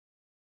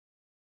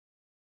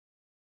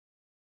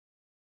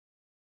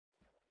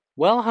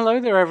Well, hello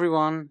there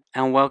everyone,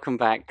 and welcome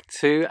back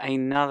to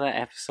another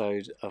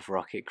episode of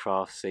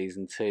Rocketcraft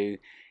Season 2.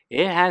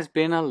 It has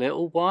been a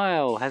little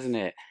while, hasn't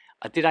it?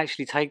 I did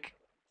actually take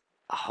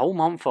a whole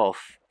month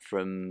off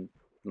from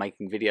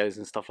making videos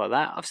and stuff like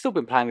that. I've still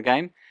been playing the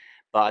game,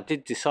 but I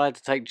did decide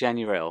to take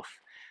January off.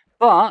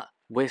 But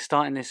we're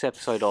starting this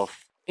episode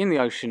off in the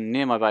ocean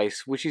near my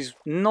base, which is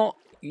not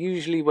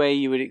usually where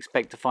you would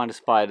expect to find a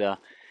spider,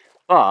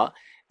 but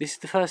this is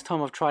the first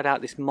time I've tried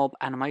out this mob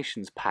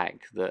animations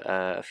pack that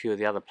a few of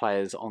the other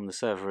players on the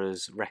server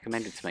has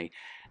recommended to me,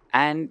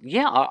 and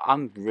yeah,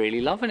 I'm really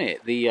loving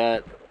it.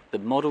 The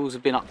models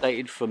have been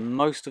updated for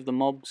most of the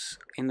mobs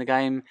in the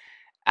game,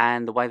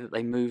 and the way that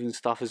they move and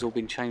stuff has all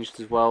been changed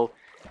as well.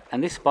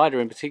 And this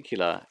spider in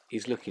particular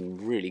is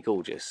looking really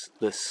gorgeous.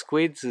 The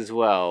squids as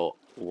well.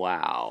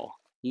 Wow!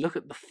 Look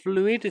at the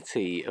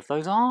fluidity of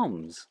those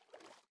arms.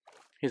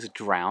 Here's a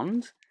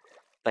drowned.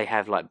 They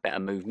have like better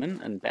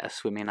movement and better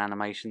swimming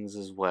animations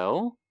as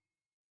well.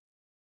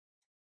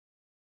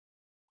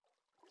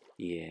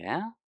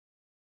 Yeah.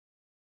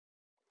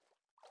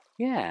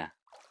 Yeah.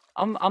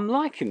 I'm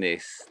liking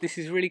this. This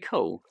is really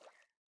cool.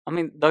 I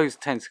mean, those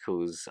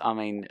tentacles, I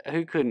mean,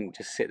 who couldn't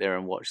just sit there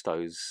and watch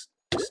those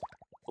just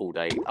all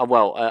day? Oh,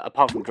 well,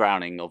 apart from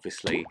drowning,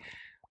 obviously.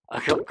 I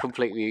got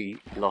completely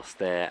lost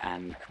there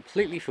and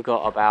completely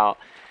forgot about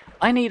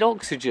I need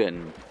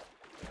oxygen.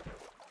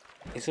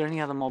 Is there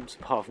any other mobs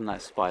apart from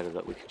that spider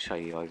that we can show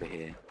you over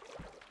here?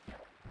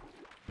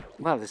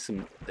 Well, there's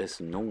some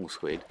normal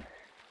squid.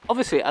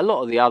 Obviously, a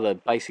lot of the other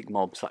basic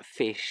mobs like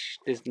fish,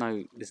 there's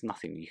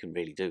nothing you can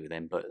really do with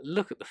them. But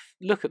look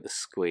at the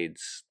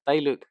squids.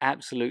 They look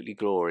absolutely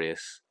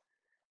glorious.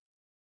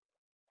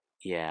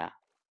 Yeah.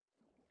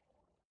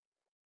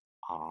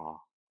 Ah,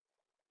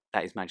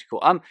 that is magical.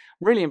 I'm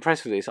really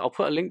impressed with this. I'll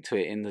put a link to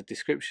it in the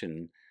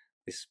description.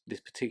 This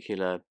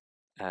particular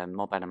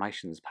mob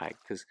animations pack,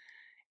 because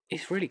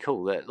it's really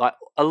cool that like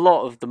a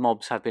lot of the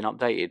mobs have been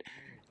updated,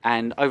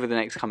 and over the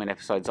next coming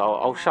episodes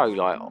I'll show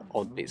like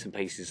odd bits and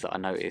pieces that I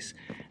notice.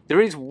 There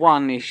is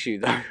one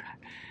issue though,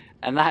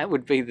 and that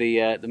would be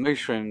the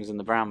mushrooms and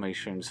the brown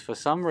mushrooms. For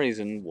some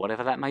reason,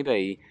 whatever that may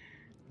be,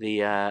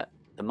 the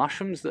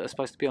mushrooms that are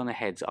supposed to be on their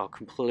heads are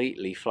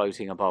completely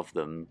floating above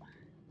them,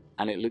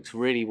 and it looks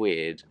really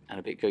weird and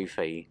a bit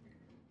goofy.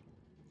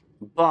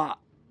 But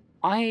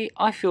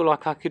I feel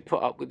like I could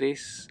put up with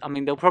this. I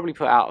mean, they'll probably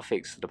put out a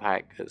fix for the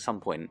pack at some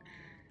point.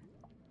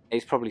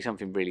 It's probably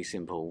something really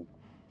simple,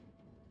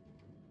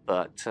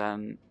 but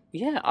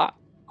yeah,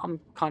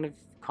 I'm kind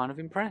of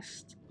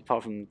impressed.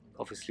 Apart from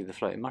obviously the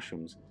floating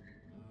mushrooms,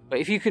 but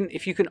if you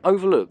can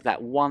overlook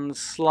that one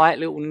slight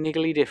little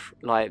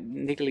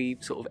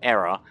niggly sort of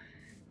error,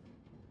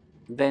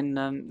 then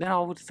I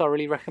would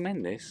thoroughly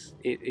recommend this.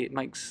 It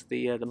makes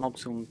the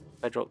mobs on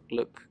Bedrock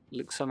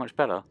look so much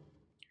better.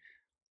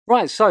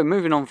 Right, so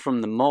moving on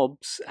from the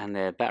mobs and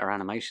their better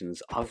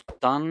animations, I've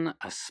done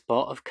a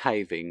spot of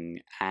caving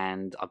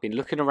and I've been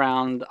looking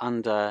around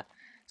under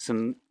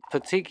some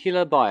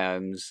particular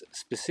biomes,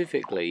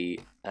 specifically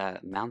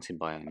mountain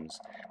biomes,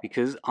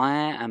 because I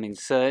am in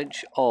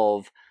search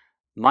of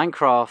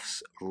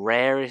Minecraft's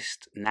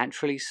rarest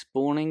naturally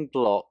spawning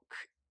block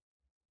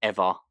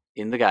ever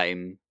in the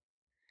game,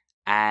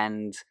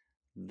 and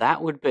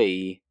that would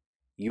be,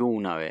 you all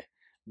know it,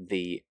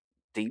 the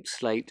Deep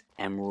Slate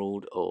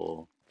Emerald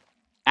Ore.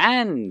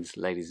 And,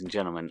 ladies and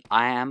gentlemen,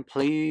 I am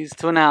pleased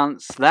to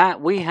announce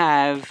that we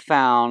have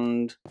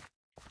found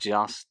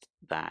just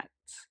that.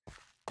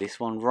 This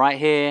one right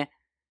here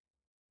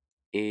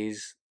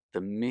is the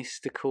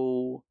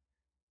mythical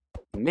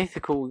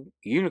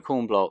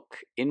unicorn block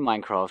in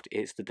Minecraft.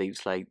 It's the Deep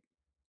Slate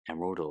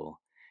Emerald Ore.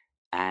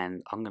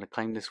 And I'm going to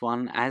claim this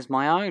one as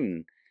my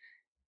own.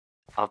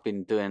 I've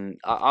been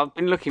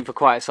looking for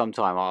quite some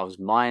time. I was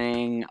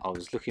mining, I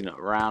was looking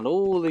around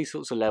all these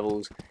sorts of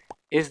levels.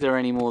 Is there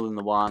any more than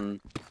the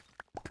one?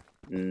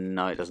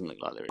 No, it doesn't look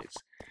like there is.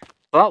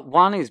 But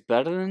one is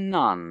better than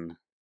none,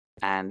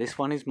 and this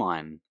one is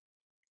mine.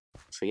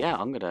 So yeah,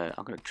 I'm gonna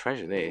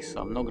treasure this.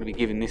 I'm not gonna be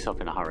giving this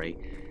up in a hurry.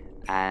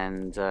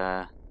 And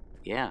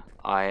yeah,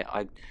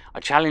 I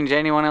challenge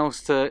anyone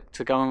else to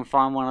go and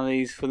find one of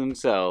these for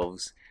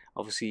themselves.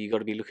 Obviously, you've got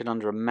to be looking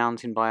under a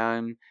mountain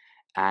biome,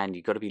 and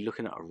you've got to be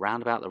looking at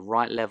around about the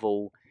right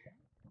level.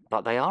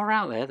 But they are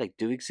out there. They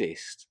do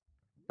exist.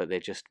 But they're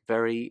just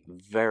very,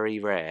 very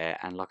rare.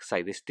 And like I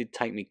say, this did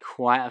take me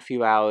quite a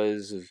few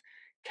hours of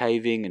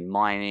caving and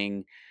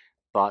mining,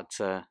 but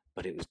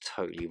it was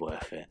totally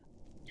worth it.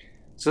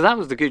 So that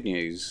was the good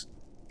news.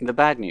 The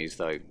bad news,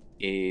 though,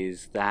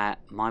 is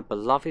that my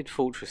beloved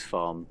fortress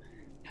farm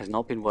has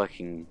not been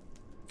working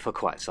for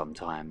quite some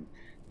time.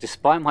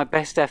 Despite my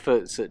best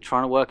efforts at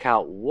trying to work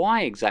out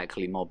why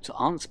exactly mobs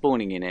aren't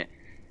spawning in it,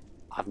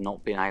 I've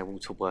not been able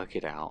to work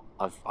it out.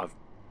 I've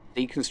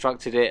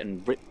deconstructed it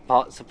and ripped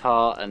parts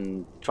apart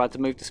and tried to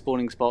move the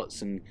spawning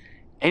spots and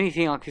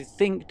anything I could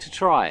think to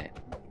try,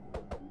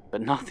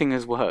 but nothing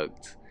has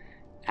worked,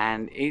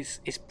 and it's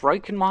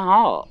broken my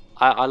heart.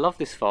 I love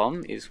this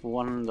farm. It's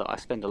one that I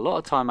spend a lot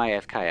of time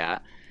AFK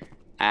at,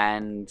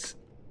 and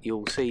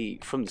you'll see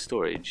from the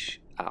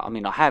storage, I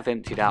mean, I have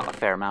emptied out a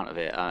fair amount of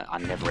it. I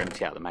never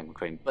empty out the magma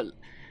cream, but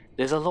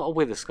there's a lot of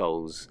wither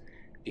skulls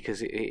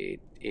because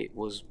it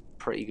was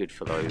pretty good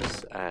for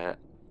those.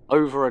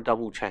 Over a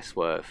double chest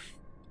worth,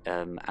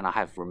 and I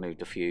have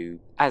removed a few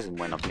as and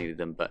when I've needed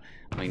them, but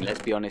I mean,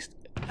 let's be honest,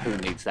 who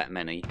needs that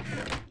many?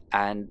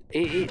 And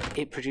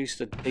it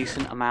produced a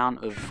decent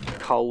amount of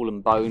coal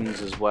and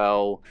bones as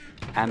well,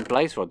 and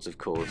blaze rods, of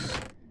course.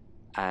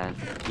 And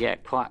yeah,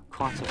 quite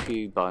a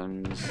few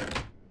bones.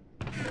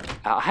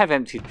 I have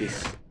emptied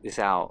this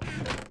out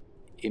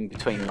in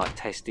between, like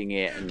testing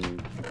it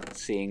and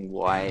seeing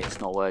why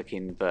it's not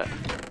working, but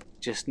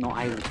just not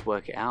able to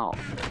work it out.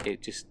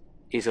 It just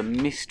is a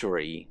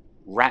mystery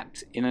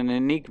wrapped in an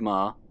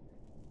enigma,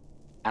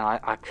 and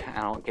I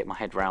cannot get my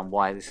head around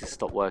why this has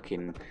stopped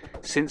working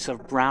since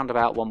around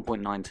about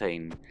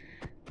 1.19.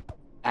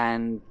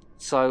 And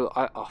so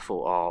I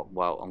thought, oh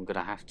well, I'm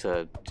gonna have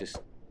to just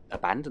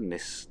abandon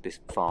this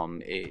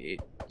farm.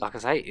 Like I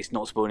say, it's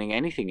not spawning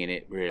anything in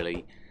it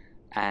really,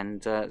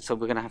 and so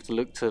we're gonna have to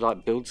look to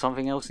like build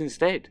something else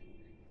instead.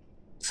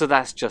 So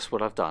that's just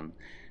what I've done.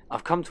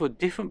 I've come to a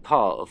different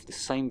part of the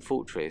same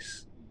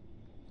fortress,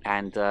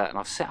 and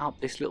I've set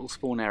up this little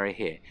spawn area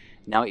here.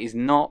 Now it is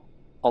not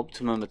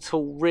optimum at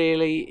all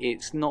really,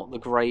 it's not the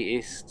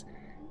greatest,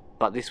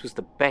 but this was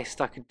the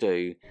best I could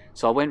do.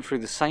 So I went through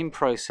the same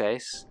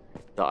process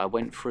that I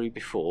went through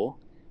before,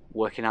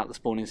 working out the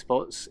spawning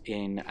spots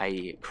in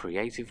a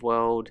creative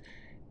world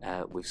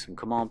with some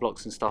command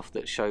blocks and stuff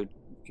that showed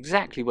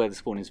exactly where the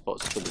spawning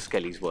spots for the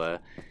skellies were.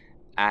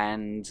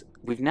 And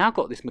we've now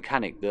got this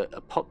mechanic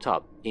that popped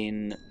up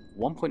in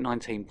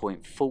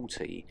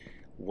 1.19.40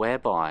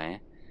 whereby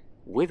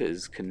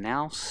withers can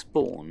now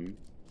spawn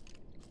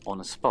on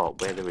a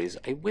spot where there is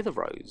a wither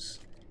rose,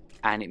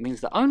 and it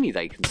means that only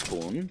they can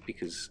spawn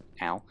because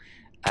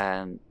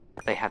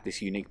they have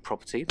this unique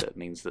property that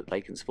means that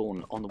they can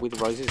spawn on the wither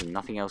roses and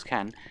nothing else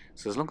can.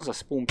 So as long as I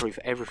spawn proof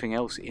everything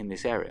else in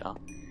this area,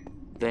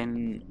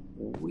 then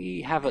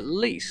we have at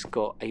least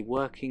got a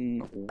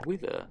working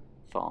wither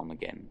farm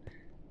again.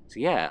 So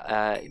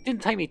yeah, it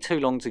didn't take me too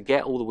long to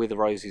get all the wither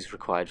roses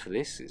required for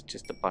this. It's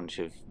just a bunch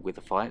of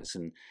wither fights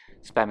and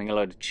spamming a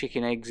load of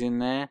chicken eggs in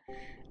there.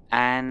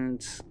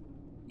 And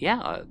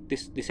yeah,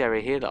 this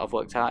area here that I've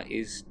worked out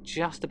is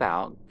just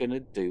about going to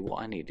do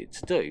what I need it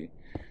to do.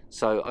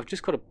 So I've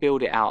just got to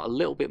build it out a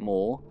little bit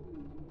more,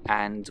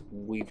 and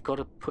we've got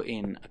to put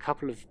in a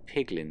couple of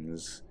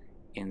piglins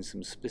in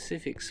some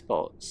specific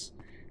spots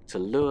to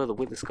lure the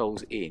wither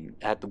skulls in.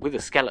 The wither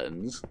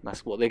skeletons,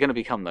 that's what they're going to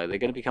become though, they're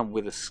going to become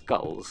wither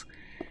skulls,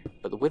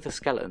 but the wither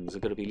skeletons are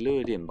going to be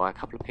lured in by a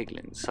couple of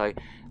piglins. So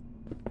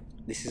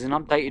this is an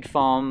updated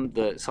farm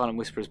that Silent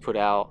Whisperers put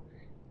out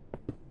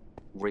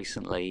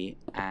recently,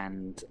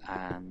 and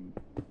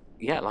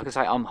yeah, like I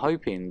say, I'm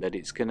hoping that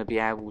it's going to be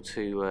able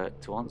to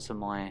answer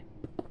my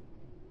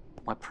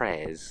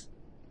prayers,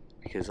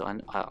 because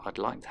I'd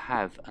like to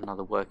have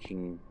another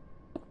working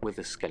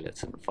wither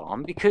skeleton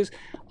farm, because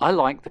I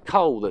like the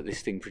coal that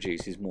this thing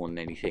produces more than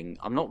anything.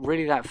 I'm not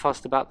really that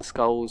fussed about the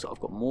skulls, I've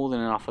got more than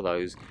enough of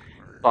those,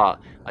 but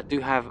I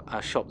do have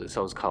a shop that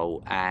sells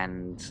coal,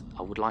 and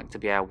I would like to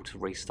be able to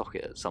restock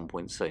it at some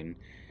point soon,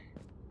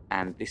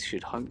 and this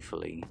should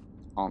hopefully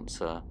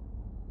answer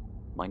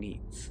my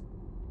needs.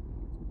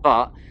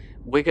 But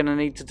we're going to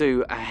need to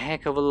do a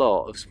heck of a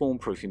lot of spawn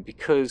proofing,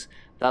 because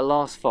that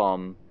last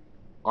farm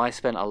I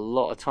spent a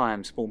lot of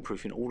time spawn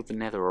proofing all of the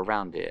nether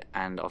around it,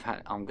 and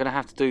I'm going to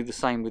have to do the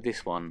same with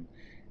this one,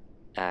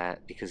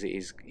 because it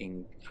is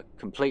in a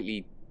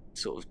completely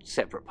sort of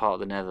separate part of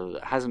the nether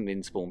that hasn't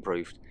been spawn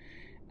proofed.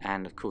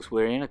 And of course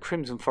we're in a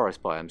crimson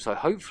forest biome, so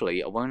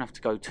hopefully I won't have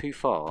to go too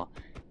far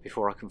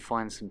before I can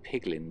find some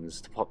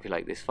piglins to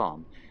populate this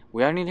farm.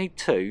 We only need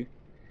 2,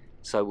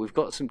 so we've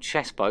got some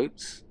chest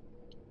boats,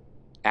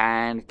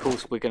 and of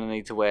course we're going to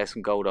need to wear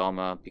some gold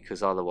armor,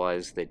 because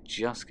otherwise they're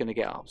just going to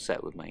get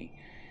upset with me.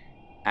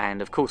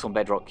 And of course on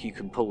Bedrock you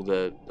can pull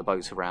the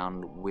boats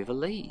around with a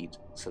lead,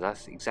 so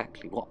that's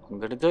exactly what I'm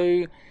going to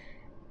do.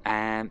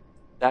 And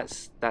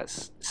that's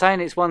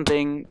saying it's one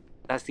thing,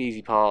 that's the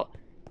easy part.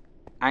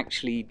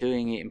 Actually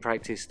doing it in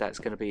practice, that's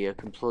going to be a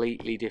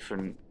completely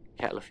different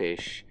kettle of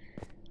fish,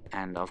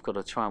 and I've got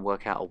to try and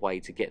work out a way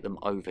to get them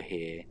over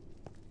here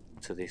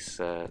to this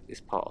this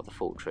part of the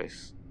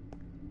fortress.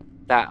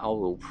 That I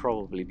will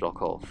probably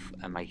block off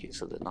and make it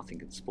so that nothing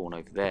can spawn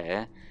over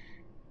there,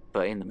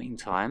 but in the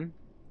meantime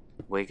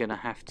we're going to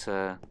have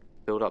to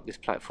build up this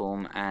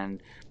platform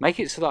and make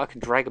it so that I can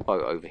drag a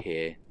boat over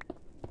here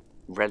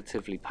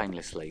relatively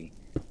painlessly.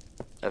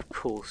 Of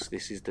course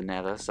this is the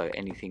nether, so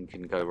anything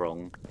can go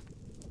wrong.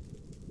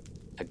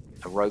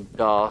 A rogue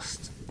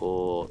ghast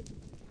or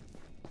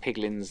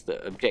piglins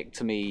that object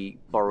to me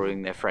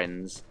borrowing their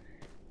friends.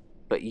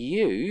 But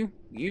you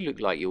look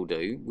like you'll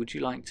do. Would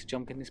you like to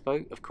jump in this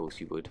boat? Of course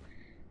you would.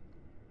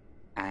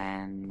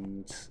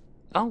 And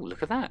oh,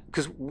 look at that,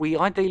 because we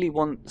ideally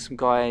want some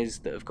guys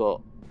that have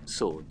got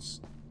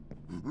swords,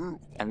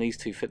 and these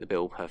two fit the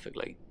bill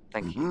perfectly.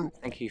 Thank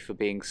you for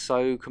being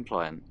so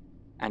compliant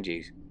And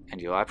you.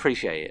 And you. I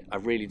appreciate it. I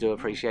really do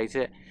appreciate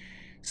it.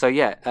 So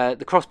yeah,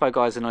 the crossbow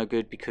guys are no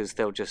good because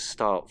they'll just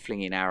start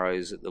flinging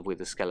arrows at with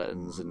the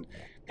skeletons and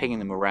pinging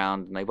them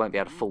around, and they won't be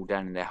able to fall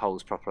down in their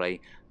holes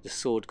properly. The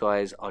sword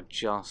guys are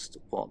just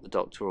what the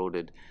doctor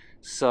ordered.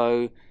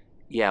 So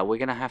yeah, we're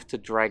going to have to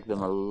drag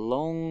them a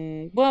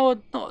long,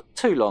 well, not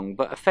too long,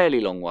 but a fairly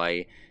long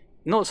way.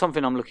 Not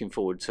something I'm looking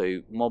forward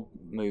to. Mob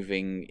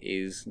moving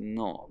is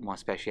not my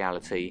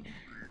speciality,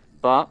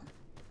 but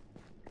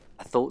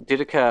a thought did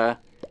occur.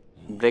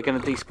 They're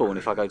going to despawn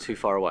if I go too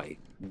far away.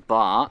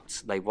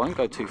 But they won't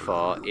go too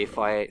far if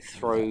I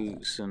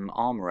throw some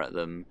armour at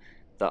them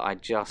that I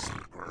just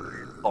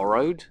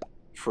borrowed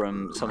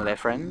from some of their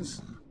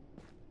friends.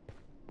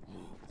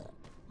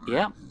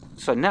 Yeah,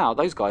 so now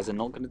those guys are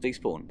not going to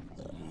despawn.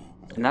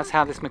 And that's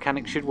how this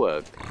mechanic should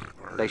work.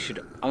 They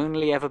should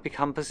only ever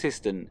become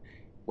persistent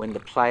when the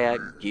player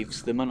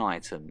gives them an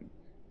item.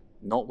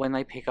 Not when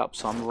they pick up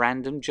some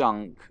random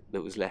junk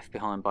that was left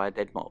behind by a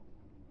dead mob.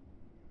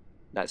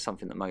 That's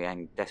something that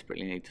Mojang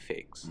desperately need to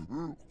fix.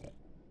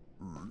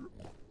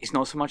 It's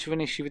not so much of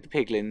an issue with the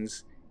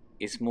piglins,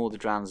 it's more the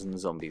drowns and the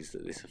zombies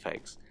that this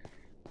affects.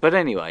 But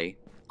anyway,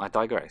 I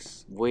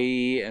digress.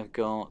 We have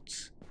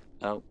got...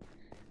 oh,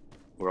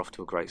 we're off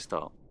to a great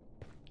start.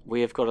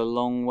 We have got a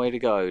long way to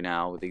go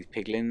now with these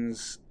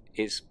piglins.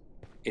 It's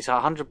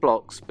 100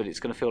 blocks, but it's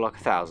going to feel like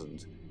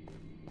 1,000.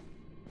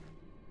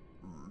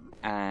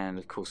 And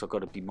of course I've got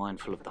to be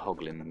mindful of the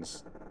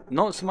hoglins.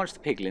 Not so much the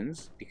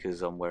piglins,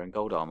 because I'm wearing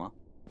gold armour.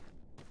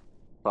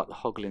 But the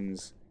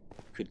hoglins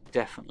could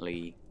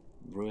definitely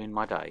ruin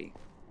my day.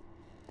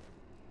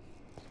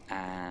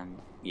 And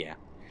yeah,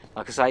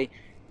 like I say,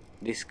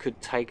 this could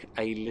take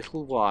a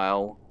little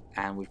while,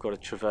 and we've got to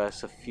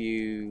traverse a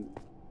few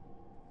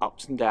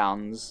ups and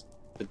downs.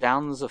 The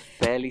downs are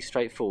fairly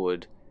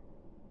straightforward,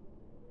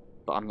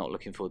 but I'm not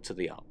looking forward to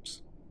the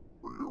ups.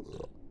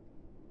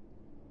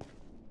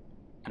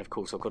 And of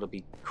course I've got to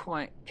be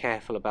quite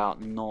careful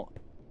about not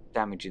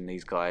damaging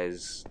these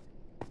guys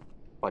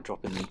by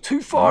dropping them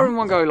too far in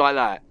one go like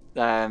that.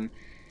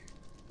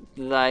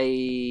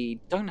 They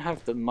don't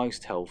have the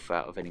most health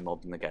out of any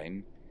mob in the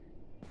game,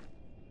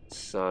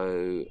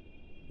 so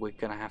we're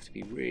going to have to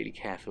be really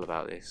careful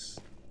about this.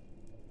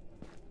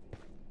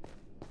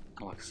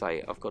 And like I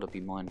say, I've got to be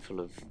mindful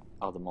of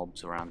other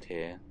mobs around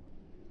here.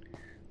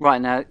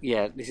 Right now,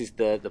 yeah, this is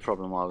the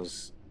problem I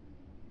was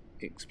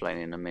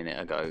explaining a minute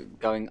ago.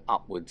 Going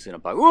upwards in a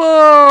boat.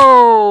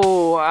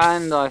 Whoa!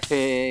 And I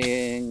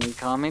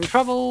think I'm in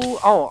trouble.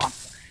 Oh,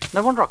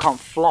 no wonder I can't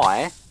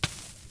fly.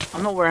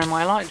 I'm not wearing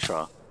my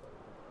elytra.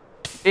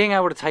 Being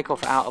able to take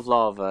off out of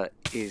lava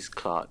is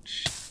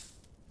clutch.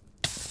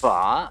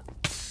 But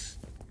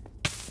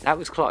that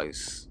was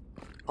close.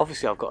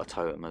 Obviously I've got a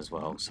totem as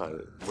well,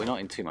 so we're not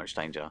in too much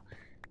danger.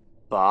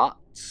 But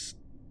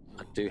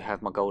I do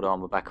have my gold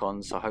armour back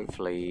on, so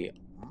hopefully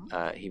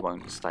he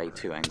won't stay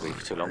too angry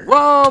for too long.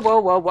 Whoa, whoa,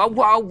 whoa, whoa,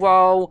 whoa,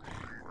 whoa!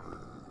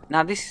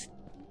 Now this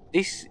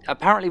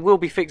apparently will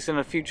be fixed in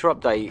a future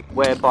update,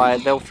 whereby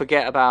they'll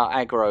forget about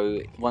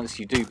aggro once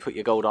you do put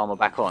your gold armour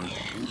back on.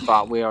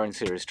 But we are in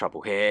serious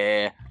trouble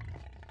here.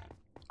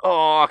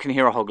 Oh, I can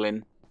hear a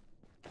hoglin.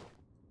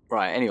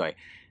 Right, anyway,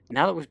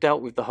 now that we've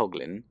dealt with the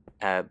hoglin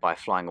by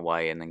flying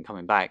away and then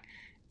coming back,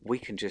 we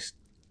can just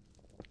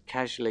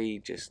casually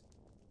just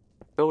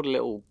build a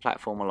little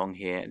platform along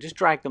here and just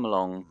drag them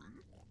along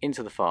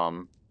into the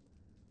farm.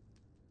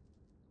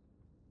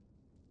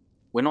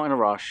 We're not in a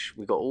rush.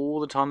 We've got all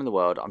the time in the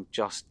world. I'm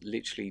just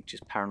literally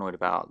just paranoid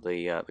about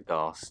the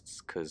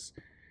ghasts because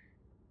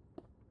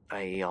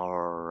they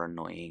are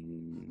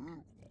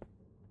annoying.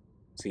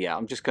 So yeah,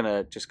 I'm just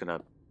gonna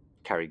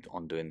carry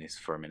on doing this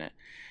for a minute.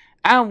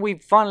 And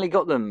we've finally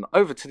got them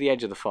over to the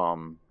edge of the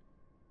farm.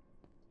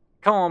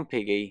 Come on,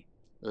 Piggy.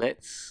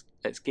 Let's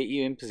get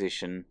you in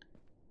position.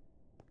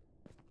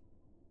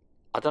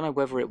 I don't know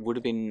whether it would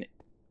have been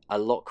a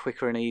lot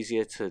quicker and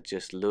easier to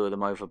just lure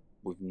them over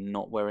with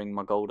not wearing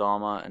my gold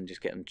armour and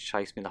just get them to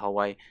chase me the whole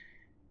way.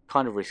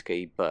 Kind of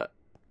risky, but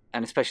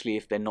and especially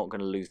if they're not going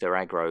to lose their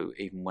aggro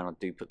even when I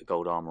do put the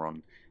gold armour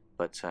on.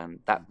 But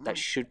that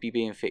should be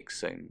being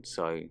fixed soon,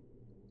 so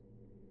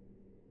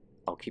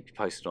I'll keep you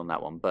posted on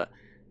that one. But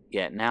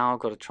yeah, now I've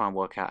got to try and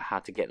work out how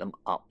to get them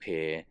up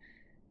here,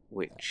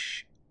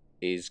 which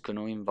is going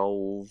to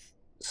involve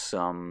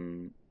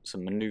some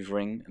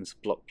manoeuvring and some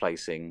block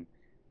placing.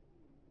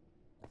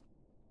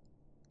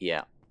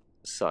 Yeah,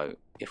 so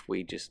if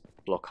we just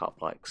block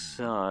up like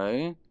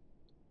so,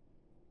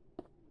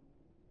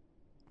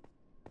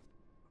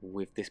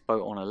 with this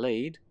boat on a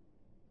lead,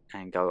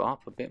 and go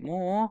up a bit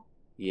more.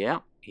 Yeah,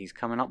 he's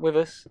coming up with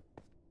us.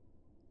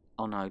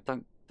 Oh no,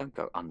 don't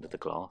go under the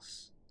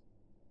glass.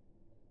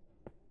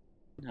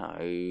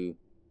 No.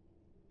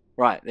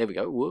 Right, there we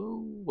go.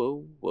 Whoa,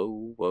 whoa,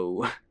 whoa,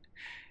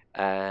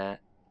 whoa.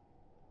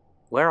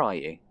 Where are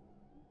you?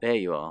 There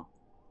you are.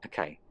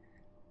 Okay.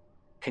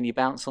 Can you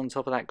bounce on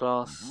top of that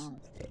glass?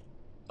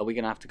 Are we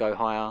going to have to go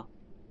higher?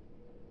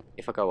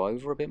 If I go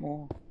over a bit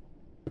more?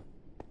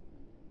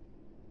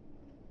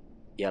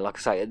 Yeah, like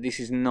I say, this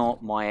is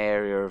not my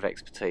area of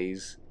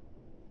expertise.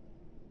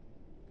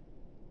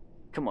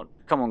 Come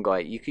on, guy.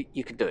 You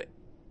could do it.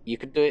 You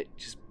could do it.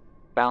 Just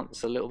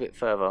bounce a little bit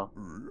further.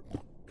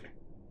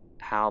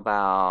 How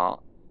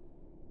about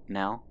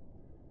now?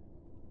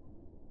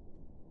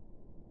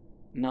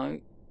 No.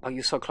 Oh,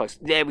 you're so close.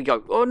 There we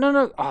go. Oh no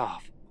no. Oh,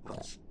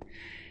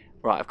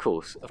 right. Of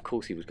course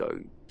he would go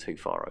too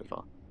far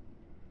over.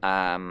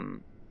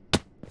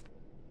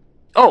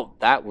 Oh,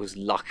 that was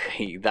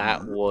lucky.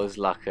 That was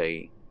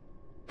lucky.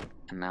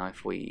 And now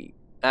if we...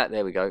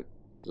 there we go.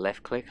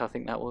 Left click, I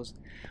think that was.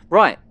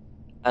 Right.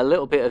 A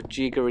little bit of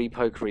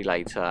jiggery-pokery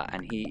later,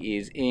 and he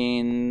is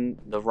in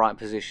the right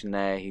position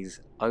there.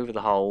 He's over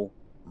the hole.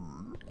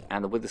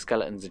 And the wither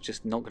skeletons are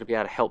just not going to be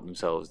able to help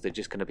themselves. They're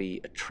just going to be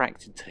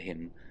attracted to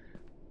him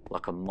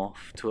like a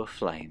moth to a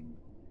flame.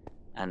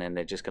 And then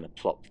they're just going to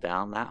plop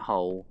down that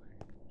hole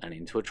and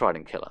into a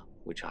trident killer,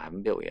 which I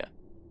haven't built yet.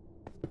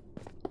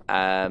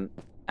 And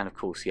of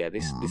course, yeah,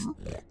 this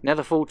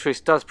Nether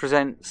Fortress does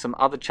present some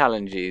other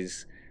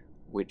challenges,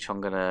 which I'm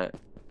gonna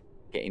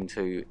get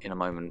into in a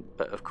moment.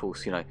 But of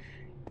course, you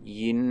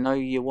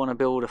want to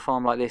build a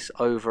farm like this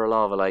over a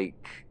lava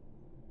lake,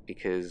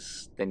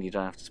 because then you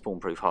don't have to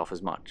spawn-proof half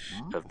as much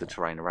of the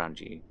terrain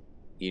around you.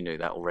 You knew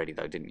that already,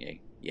 though, didn't you?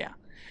 Yeah.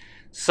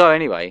 So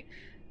anyway,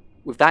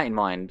 with that in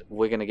mind,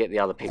 we're gonna get the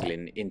other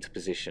piglin into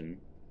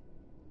position.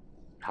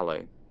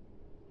 Hello.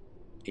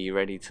 Are you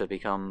ready to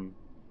become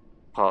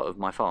part of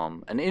my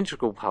farm, an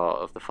integral part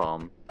of the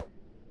farm?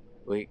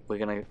 We're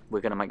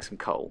gonna make some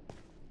coal.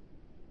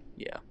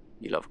 Yeah,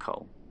 you love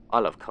coal. I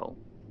love coal.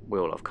 We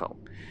all love coal.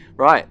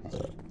 Right,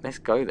 let's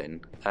go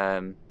then.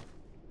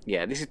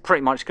 Yeah, this is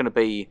pretty much going to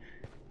be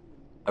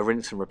a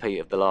rinse and repeat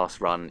of the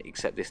last run,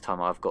 except this time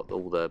I've got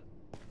all the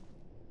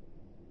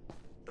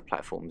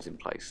platforms in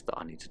place that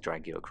I need to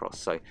drag you across.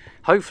 So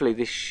hopefully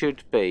this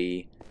should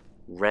be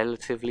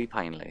relatively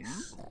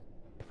painless.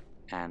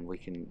 And we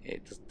can...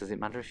 Does it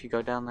matter if you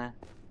go down there?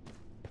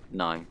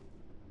 No.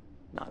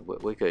 No,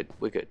 we're good.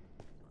 We're good.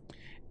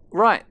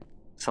 Right.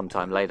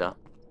 Sometime later.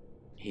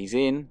 He's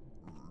in.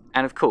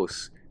 And of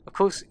course,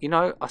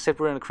 I said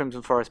we're in a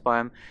Crimson Forest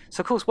biome.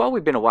 So of course, while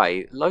we've been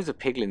away, loads of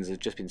piglins have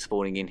just been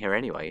spawning in here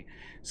anyway.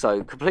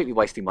 So completely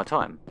wasting my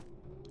time.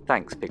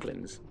 Thanks,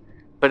 piglins.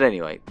 But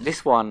anyway,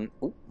 this one...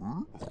 Ooh,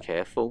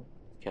 careful.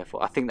 Careful.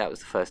 I think that was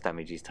the first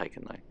damage he's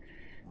taken, though.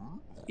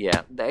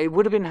 Yeah, it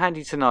would have been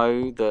handy to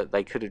know that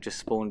they could have just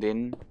spawned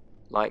in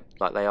like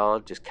they are,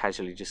 just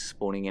casually just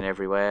spawning in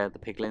everywhere, the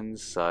piglins,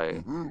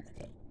 so...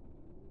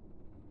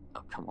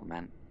 Oh, come on,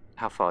 man.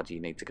 How far do you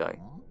need to go?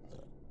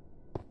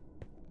 Are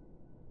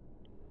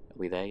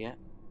we there yet?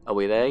 Are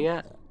we there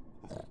yet?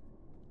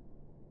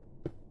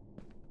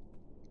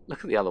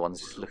 Look at the other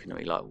ones just looking at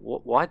me like,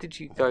 what? Why did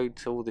you go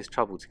to all this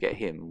trouble to get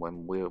him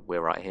when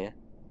we're right here?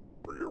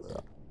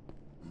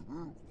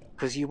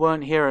 Because you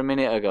weren't here a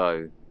minute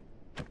ago.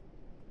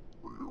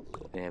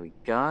 There we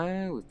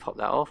go. We've popped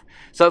that off.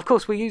 So of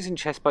course we're using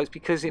chest boats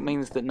because it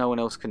means that no one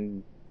else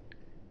can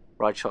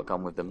ride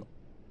shotgun with them.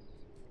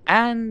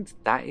 And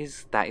that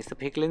is the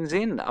piglins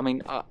in. I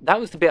mean, that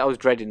was the bit I was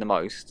dreading the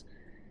most,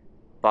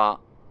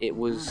 but it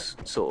was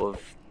sort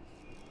of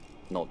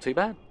not too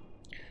bad.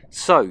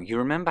 So you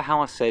remember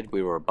how I said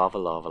we were above a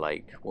lava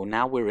lake? Well,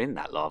 now we're in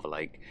that lava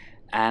lake,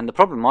 and the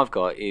problem I've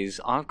got is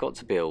I've got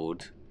to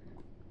build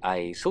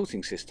a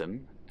sorting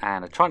system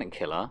and a trident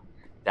killer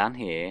down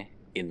here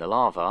in the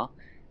lava,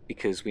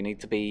 because we need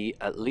to be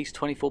at least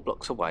 24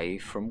 blocks away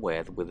from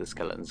where the wither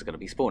skeletons are going to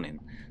be spawning.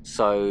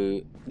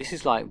 So this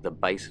is like the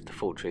base of the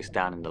fortress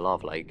down in the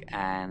lava lake,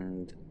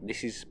 and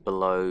this is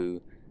below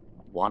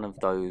one of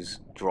those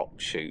drop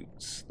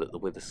chutes that the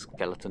wither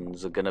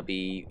skeletons are going to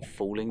be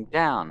falling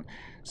down.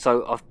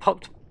 So I've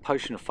popped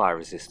potion of fire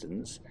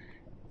resistance,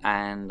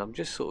 and I'm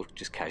just sort of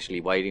just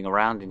casually wading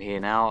around in here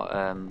now,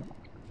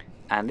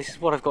 and this is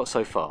what I've got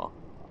so far,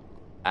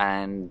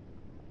 and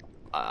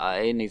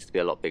it needs to be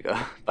a lot bigger,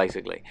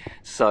 basically.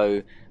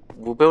 So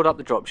we'll build up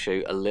the drop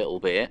chute a little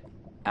bit.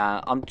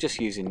 I'm just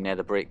using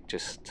nether brick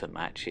just to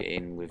match it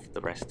in with the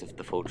rest of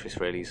the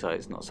fortress, really, so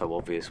it's not so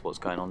obvious what's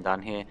going on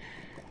down here.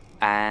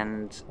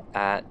 And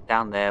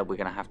down there we're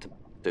going to have to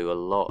do a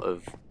lot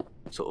of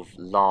sort of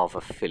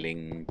lava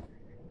filling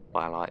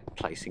by like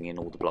placing in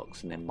all the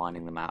blocks and then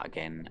mining them out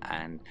again,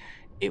 and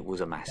it was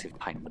a massive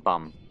pain in the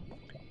bum.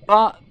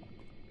 But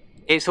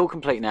it's all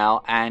complete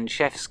now, and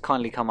Chef's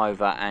kindly come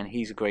over and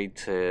he's agreed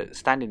to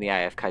stand in the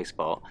AFK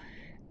spot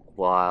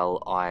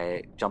while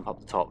I jump up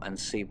the top and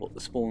see what the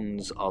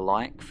spawns are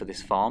like for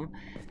this farm.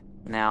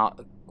 Now,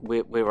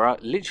 we're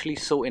literally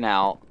sorting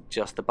out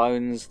just the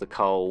bones, the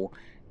coal,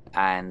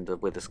 and the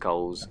wither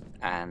skulls,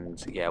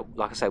 and yeah,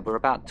 like I said, we're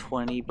about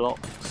 20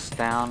 blocks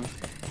down.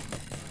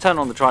 Turn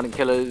on the trident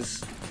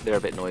killers, they're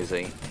a bit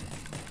noisy.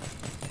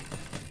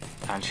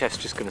 And Chef's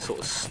just going to sort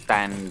of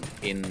stand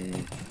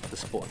in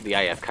the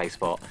AFK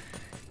spot,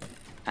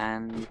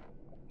 and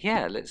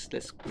yeah, let's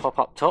pop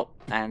up top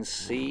and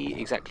see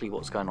exactly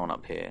what's going on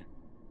up here.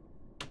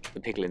 The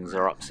piglins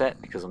are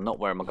upset because I'm not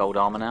wearing my gold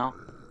armor now,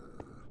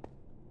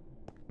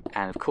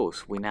 and of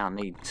course we now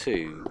need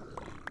to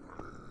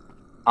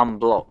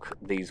unblock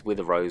these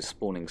Wither Rose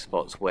spawning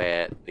spots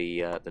where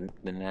the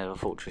Nether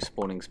Fortress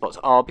spawning spots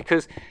are,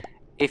 because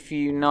if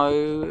you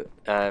know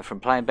from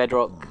playing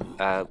Bedrock,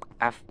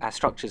 our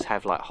structures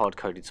have like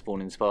hard-coded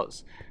spawning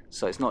spots,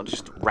 so it's not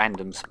just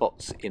random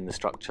spots in the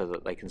structure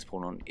that they can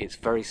spawn on, it's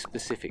very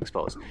specific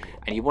spots,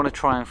 and you want to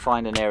try and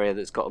find an area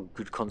that's got a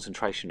good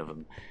concentration of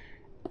them,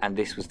 and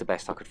this was the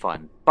best I could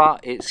find, but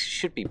it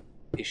should be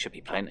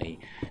plenty.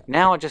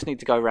 Now I just need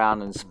to go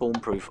around and spawn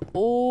proof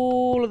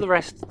all of the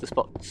rest of the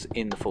spots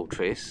in the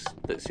fortress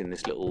that's in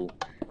this little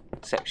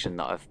section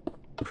that I've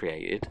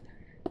created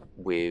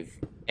with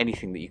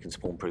anything that you can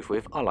spawn proof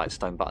with. I like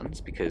stone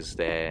buttons because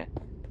they're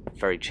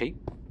very cheap,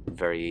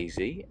 very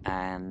easy,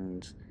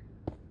 and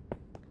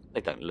they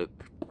don't look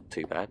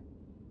too bad.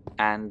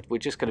 And we're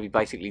just going to be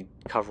basically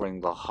covering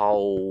the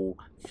whole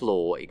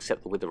floor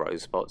except the Wither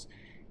Rose spots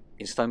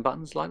in stone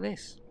buttons like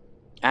this.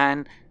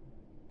 And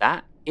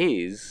that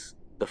is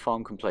the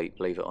farm complete,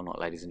 believe it or not,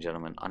 ladies and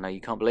gentlemen. I know you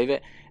can't believe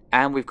it.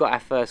 And we've got our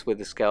first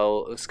Wither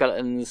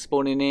skeletons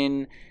spawning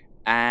in,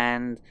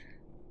 and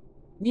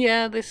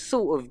yeah, they're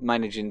sort of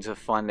managing to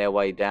find their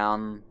way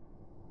down,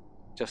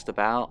 just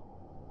about.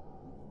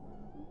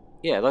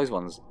 Yeah, those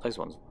ones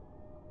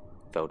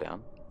fell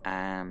down.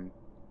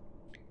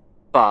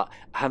 But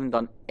I haven't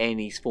done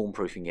any spawn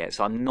proofing yet,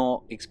 so I'm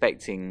not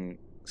expecting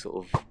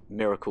sort of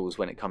miracles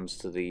when it comes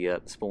to the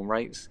spawn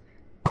rates.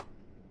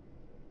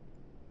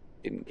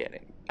 Didn't get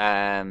it.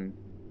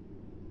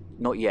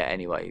 Not yet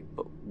anyway,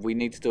 but we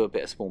need to do a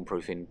bit of spawn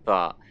proofing.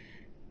 But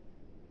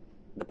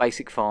the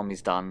basic farm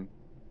is done.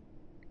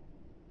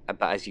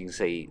 But as you can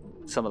see,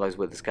 some of those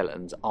Wither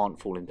skeletons aren't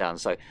falling down.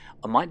 So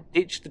I might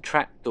ditch the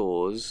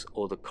trapdoors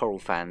or the coral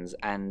fans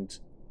and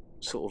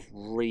sort of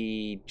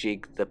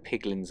rejig the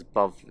piglins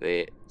above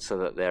it so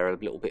that they're a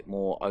little bit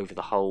more over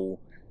the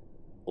hole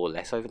or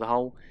less over the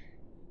hole.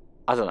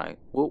 I don't know.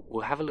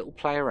 We'll have a little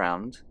play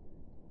around,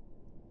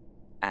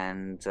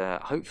 and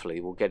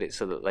hopefully we'll get it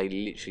so that they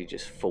literally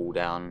just fall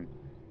down,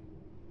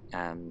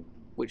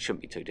 which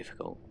shouldn't be too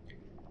difficult.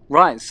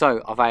 Right,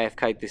 so I've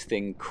AFK'd this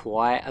thing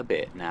quite a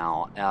bit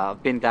now.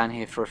 I've been down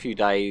here for a few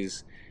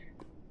days,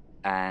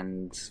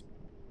 and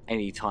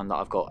any time that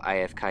I've got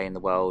AFK in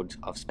the world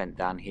I've spent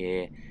down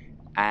here,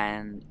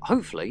 and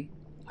hopefully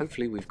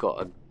we've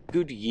got a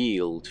good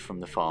yield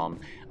from the farm.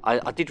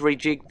 I did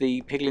rejig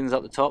the piglins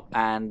up the top,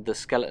 and the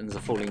skeletons are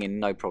falling in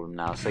no problem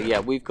now. So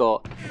yeah, we've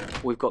got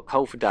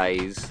coal for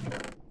days,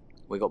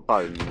 we've got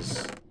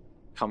bones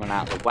coming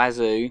out the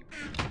wazoo,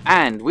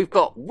 and we've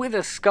got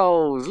Wither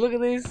skulls. Look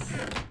at this.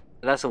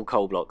 That's all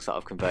coal blocks that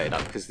I've converted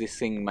up because this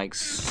thing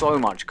makes so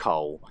much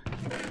coal,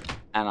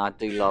 and I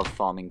do love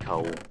farming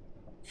coal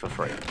for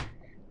free.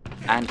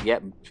 And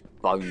yep,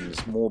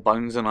 bones, more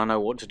bones than I know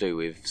what to do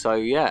with. So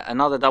yeah,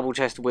 another double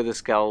chest of Wither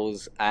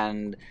skulls,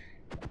 and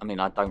I mean,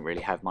 I don't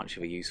really have much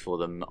of a use for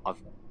them. I've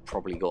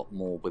probably got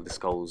more Wither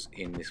skulls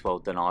in this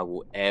world than I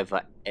will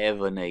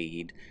ever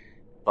need,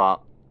 but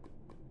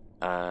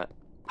I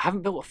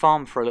haven't built a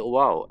farm for a little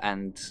while,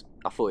 and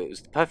I thought it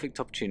was the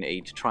perfect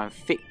opportunity to try and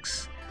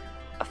fix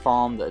a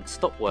farm that had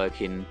stopped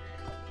working.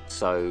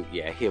 So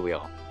yeah, here we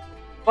are.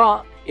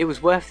 But it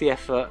was worth the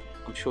effort,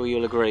 I'm sure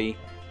you'll agree,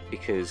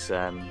 because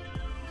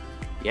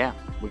yeah,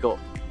 we got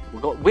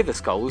Wither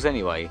skulls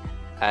anyway.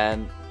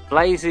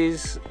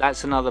 Blazes,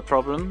 that's another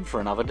problem for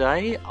another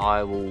day.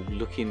 I will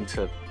look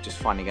into just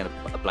finding a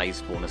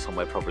blaze spawner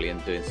somewhere probably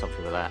and doing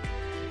something with that.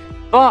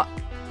 But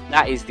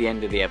that is the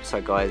end of the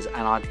episode, guys,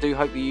 and I do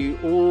hope that you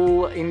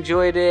all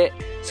enjoyed it.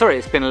 Sorry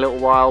it's been a little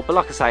while, but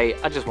like I say,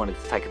 I just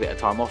wanted to take a bit of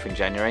time off in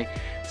January.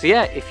 So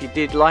yeah, if you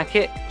did like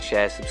it,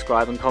 share,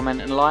 subscribe and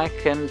comment and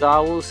like, and I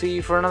will see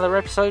you for another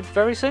episode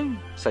very soon.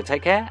 So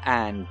take care,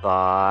 and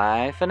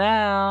bye for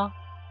now.